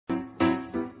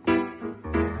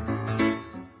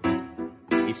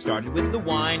It started with the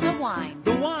wine. The wine.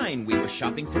 The wine. We were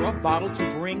shopping for a bottle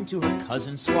to bring to her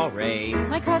cousin's soiree.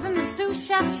 My cousin, the sous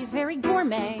chef, she's very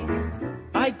gourmet.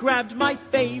 I grabbed my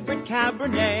favorite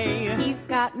Cabernet. He's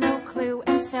got no clue,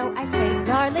 and so I say,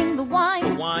 darling, the wine.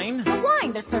 The wine? The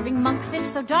wine. They're serving monkfish,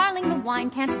 so darling, the wine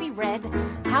can't be red.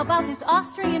 How about this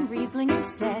Austrian Riesling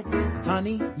instead?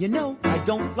 Honey, you know I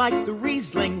don't like the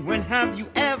Riesling. When have you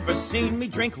ever seen me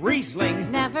drink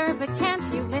Riesling? Never, but can't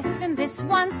you listen this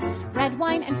once? Red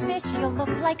wine and fish, you'll look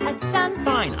like a dunce.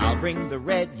 Fine, I'll bring the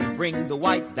red, you bring the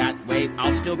white. That way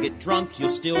I'll still get drunk, you'll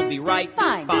still be right.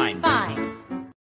 Fine. Fine. Fine.